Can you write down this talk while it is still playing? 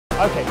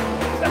Okay.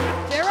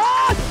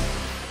 Gerard!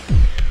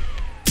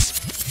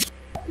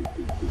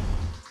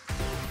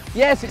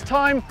 Yes, it's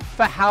time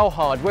for How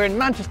Hard. We're in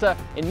Manchester,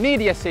 in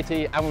Media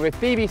City, and we're with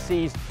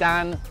BBC's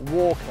Dan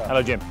Walker.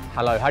 Hello, Jim.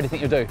 Hello, how do you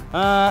think you'll do?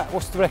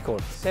 What's the record?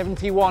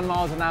 71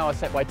 miles an hour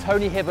set by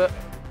Tony Hibbert.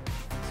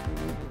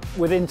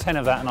 Within 10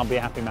 of that and I'll be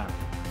a happy man.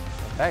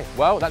 Okay,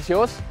 well, that's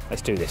yours.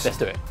 Let's do this. Let's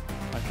do it.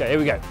 Okay, here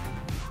we go.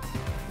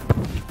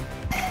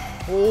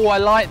 Oh, I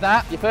like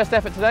that. Your first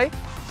effort today,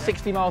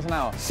 60 miles an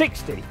hour.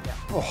 60? Yeah.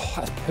 Oh,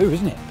 that's poo,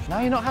 isn't it? No,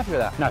 you're not happy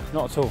with that? No,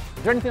 not at all.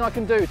 Is there anything I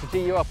can do to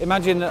G you up?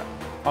 Imagine that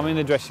I'm in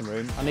the dressing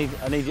room. I need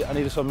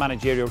a sort of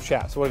managerial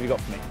chat. So what have you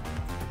got for me?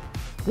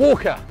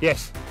 Walker,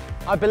 Yes,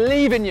 I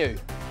believe in you.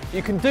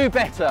 You can do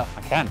better.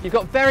 I can. You've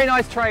got very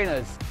nice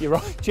trainers. You're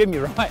right, Jim,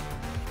 you're right.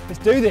 Let's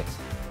do this.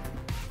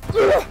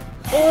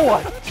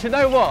 Oh, do you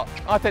know what?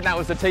 I think that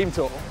was the team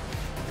talk.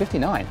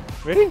 59.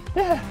 Really?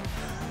 Yeah.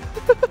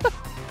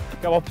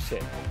 Go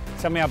opposite.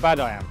 Tell me how bad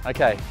I am.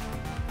 Okay.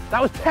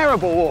 That was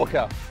terrible,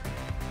 Walker.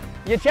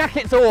 Your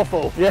jacket's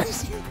awful.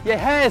 Yes. Your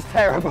hair's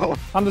terrible.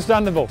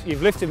 Understandable.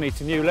 You've lifted me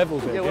to new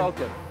levels here, You're Jim.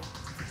 welcome.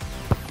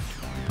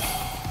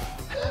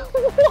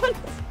 What?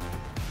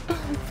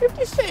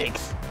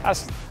 56?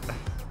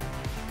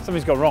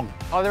 Something's gone wrong.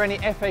 Are there any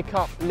FA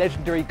Cup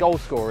legendary goal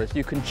scorers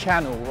you can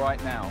channel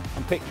right now?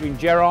 I'm picturing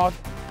Gerard,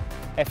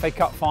 FA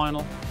Cup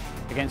final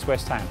against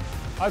West Ham.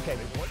 Okay,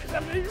 but what does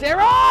that mean?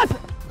 Gerard!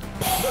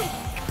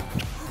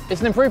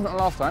 It's an improvement on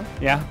last time.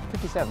 Yeah.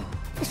 57.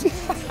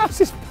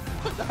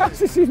 How's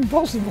this even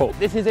possible?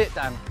 This is it,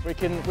 Dan. We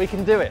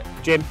can do it.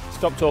 Jim,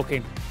 stop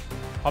talking.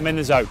 I'm in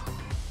the zone.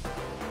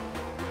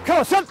 Come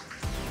on, son!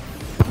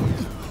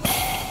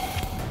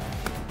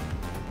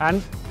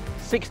 And?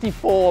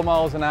 64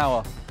 miles an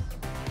hour.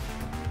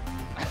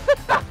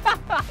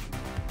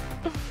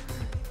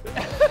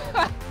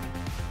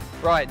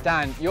 Right,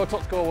 Dan, your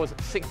top score was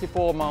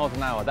 64 miles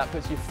an hour. That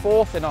puts you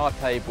fourth in our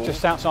table.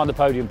 Just outside the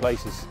podium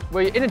places.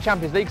 Well, you're in a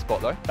Champions League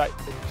spot, though.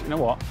 You know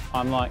what?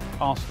 I'm like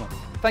Arsenal.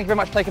 Thank you very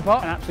much for taking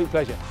part. An absolute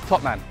pleasure.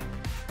 Top man.